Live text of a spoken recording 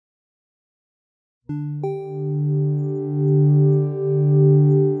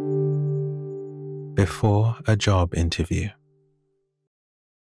Before a job interview.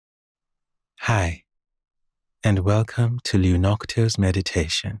 Hi, and welcome to lunOcto's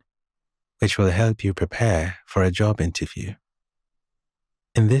meditation, which will help you prepare for a job interview.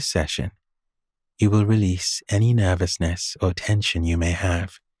 In this session, you will release any nervousness or tension you may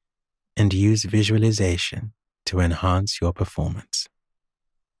have and use visualization to enhance your performance.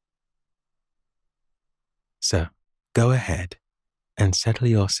 So, go ahead and settle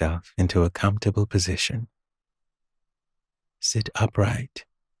yourself into a comfortable position. Sit upright,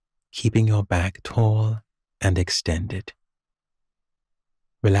 keeping your back tall and extended.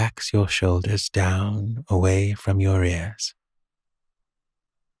 Relax your shoulders down away from your ears.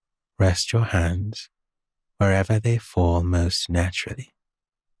 Rest your hands wherever they fall most naturally.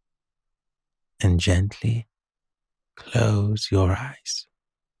 And gently close your eyes.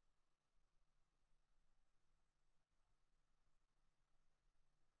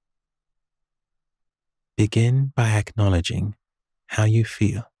 Begin by acknowledging how you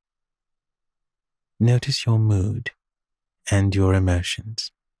feel. Notice your mood and your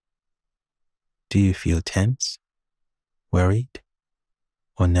emotions. Do you feel tense, worried,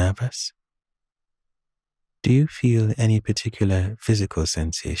 or nervous? Do you feel any particular physical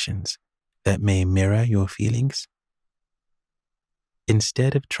sensations that may mirror your feelings?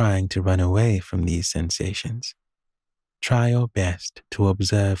 Instead of trying to run away from these sensations, try your best to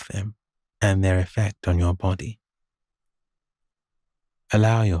observe them and their effect on your body.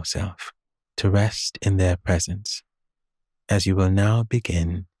 Allow yourself to rest in their presence as you will now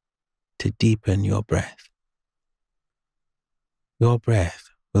begin to deepen your breath. Your breath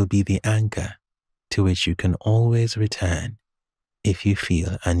will be the anchor to which you can always return if you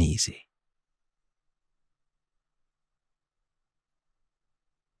feel uneasy.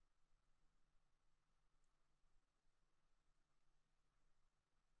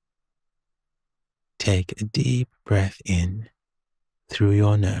 Take a deep breath in through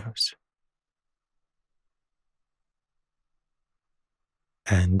your nose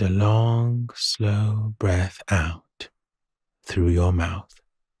and a long, slow breath out through your mouth.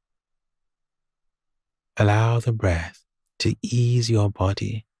 Allow the breath to ease your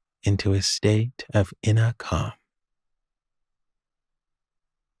body into a state of inner calm.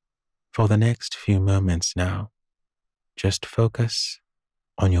 For the next few moments now, just focus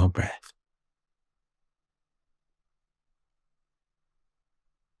on your breath.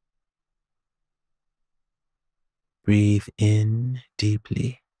 Breathe in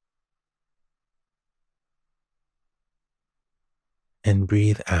deeply and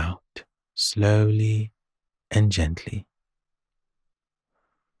breathe out slowly and gently.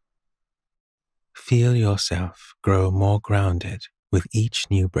 Feel yourself grow more grounded with each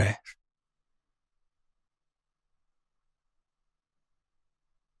new breath.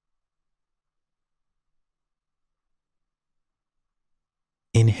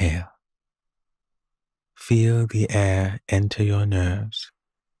 Inhale. Feel the air enter your nose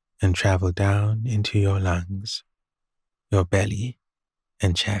and travel down into your lungs. Your belly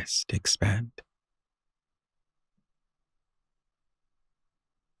and chest expand.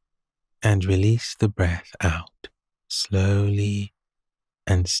 And release the breath out slowly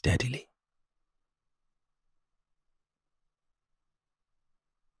and steadily.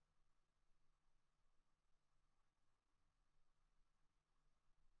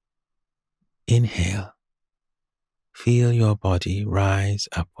 Inhale. Feel your body rise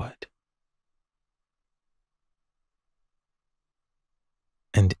upward.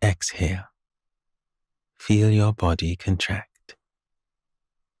 And exhale. Feel your body contract.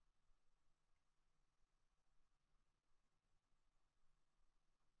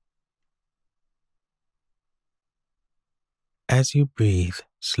 As you breathe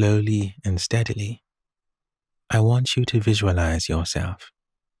slowly and steadily, I want you to visualize yourself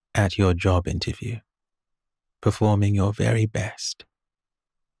at your job interview, performing your very best.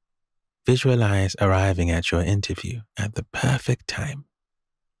 Visualize arriving at your interview at the perfect time.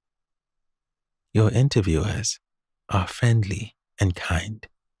 Your interviewers are friendly and kind,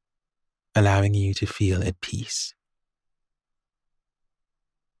 allowing you to feel at peace.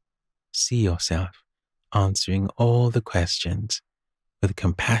 See yourself answering all the questions with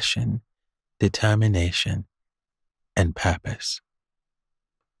compassion, determination, and purpose.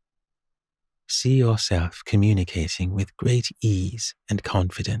 See yourself communicating with great ease and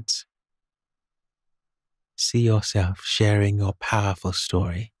confidence. See yourself sharing your powerful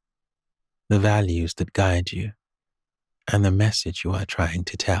story, the values that guide you, and the message you are trying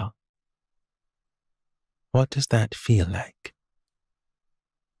to tell. What does that feel like?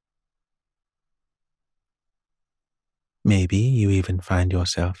 Maybe you even find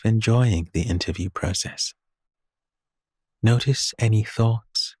yourself enjoying the interview process. Notice any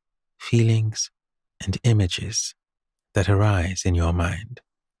thoughts, feelings, and images that arise in your mind.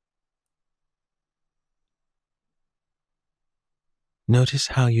 Notice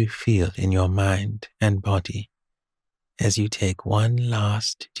how you feel in your mind and body as you take one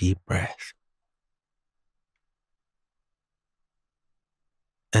last deep breath.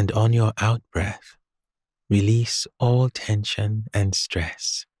 And on your out-breath, release all tension and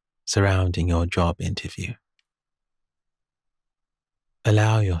stress surrounding your job interview.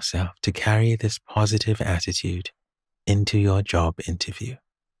 Allow yourself to carry this positive attitude into your job interview.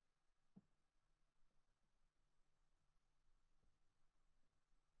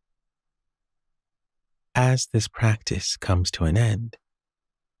 As this practice comes to an end,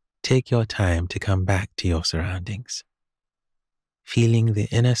 take your time to come back to your surroundings, feeling the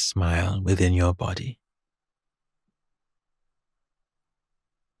inner smile within your body.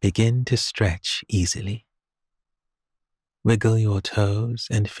 Begin to stretch easily. Wiggle your toes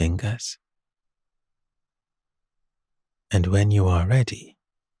and fingers. And when you are ready,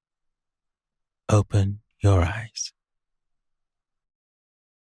 open your eyes.